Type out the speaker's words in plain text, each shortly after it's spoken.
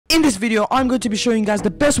In this video, I'm going to be showing you guys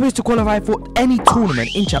the best ways to qualify for any tournament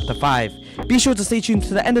in Chapter 5. Be sure to stay tuned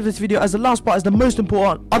to the end of this video as the last part is the most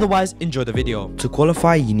important, otherwise enjoy the video. To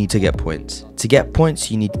qualify, you need to get points. To get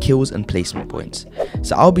points, you need kills and placement points.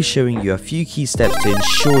 So I'll be showing you a few key steps to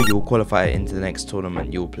ensure you'll qualify into the next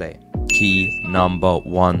tournament you'll play. Key number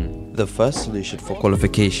 1. The first solution for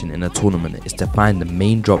qualification in a tournament is to find the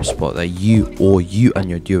main drop spot that you and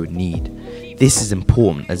your duo need. This is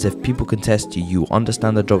important as if people contest you, you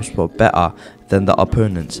understand the drop spot better than the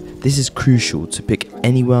opponents. This is crucial to pick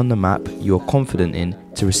anywhere on the map you are confident in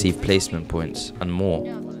to receive placement points and more.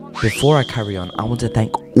 Before I carry on, I want to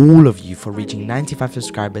thank all of you for reaching 95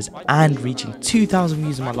 subscribers and reaching 2,000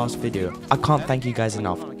 views in my last video. I can't thank you guys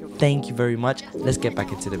enough. Thank you very much. Let's get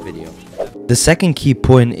back into the video. The second key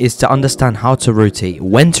point is to understand how to rotate,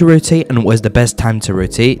 when to rotate and what is the best time to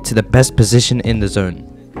rotate to the best position in the zone.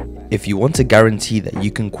 If you want to guarantee that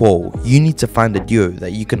you can qual, you need to find a duo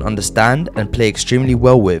that you can understand and play extremely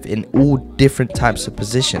well with in all different types of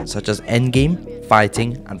positions such as endgame,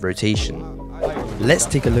 fighting and rotation. Let's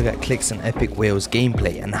take a look at Clix and Epic Whale's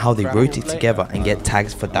gameplay and how they rotate together and get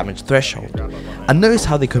tags for damage threshold. And notice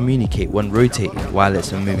how they communicate when rotating while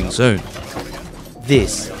it's a moving zone.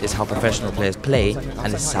 This is how professional players play,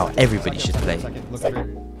 and this is how everybody should play.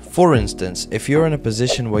 For instance, if you're in a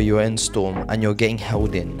position where you are in storm and you're getting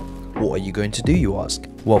held in, what are you going to do, you ask?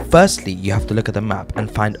 Well, firstly, you have to look at the map and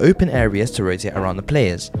find open areas to rotate around the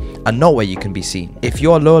players, and not where you can be seen. If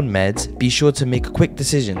you are low on meds, be sure to make quick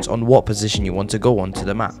decisions on what position you want to go onto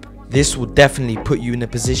the map. This will definitely put you in a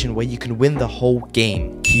position where you can win the whole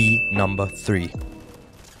game. Key number 3.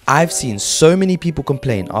 I've seen so many people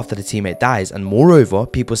complain after the teammate dies, and moreover,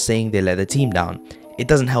 people saying they let the team down. It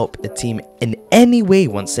doesn't help a team in any way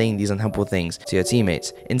when saying these unhelpful things to your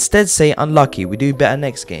teammates. Instead say, unlucky, we do better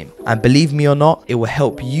next game. And believe me or not, it will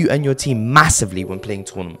help you and your team massively when playing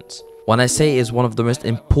tournaments. When I say it is one of the most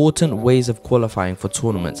important ways of qualifying for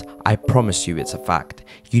tournaments, I promise you it's a fact.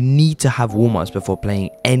 You need to have warm-ups before playing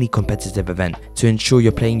any competitive event to ensure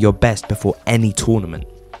you're playing your best before any tournament.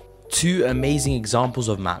 Two amazing examples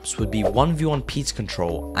of maps would be 1v1 Peace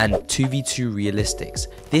Control and 2v2 Realistics.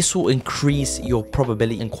 This will increase your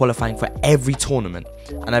probability in qualifying for every tournament,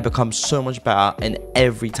 and I become so much better in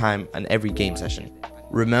every time and every game session.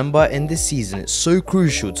 Remember, in this season it's so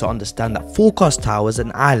crucial to understand that forecast towers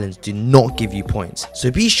and islands do not give you points, so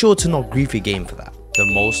be sure to not grief your game for that. The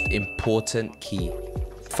most important key.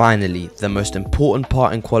 Finally, the most important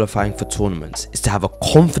part in qualifying for tournaments is to have a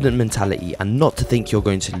confident mentality and not to think you're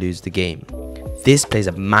going to lose the game. This plays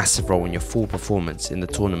a massive role in your full performance in the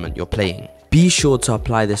tournament you're playing. Be sure to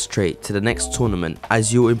apply this trait to the next tournament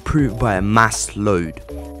as you'll improve by a mass load.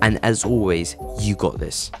 And as always, you got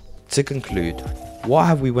this. To conclude, what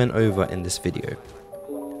have we went over in this video?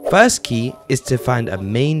 First key is to find a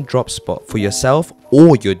main drop spot for yourself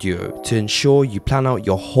or your duo to ensure you plan out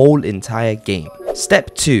your whole entire game.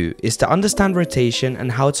 Step 2 is to understand rotation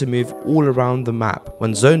and how to move all around the map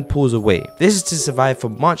when zone pulls away. This is to survive for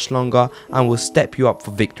much longer and will step you up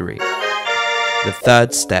for victory. The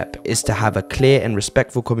third step is to have a clear and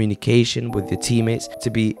respectful communication with your teammates to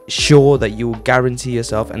be sure that you will guarantee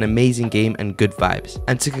yourself an amazing game and good vibes.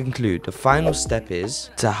 And to conclude, the final step is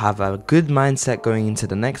to have a good mindset going into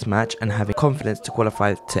the next match and having confidence to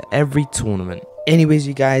qualify to every tournament. Anyways,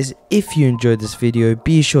 you guys, if you enjoyed this video,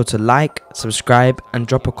 be sure to like, subscribe and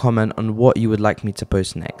drop a comment on what you would like me to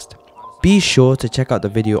post next. Be sure to check out the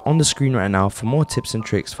video on the screen right now for more tips and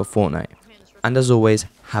tricks for Fortnite. And as always,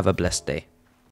 have a blessed day.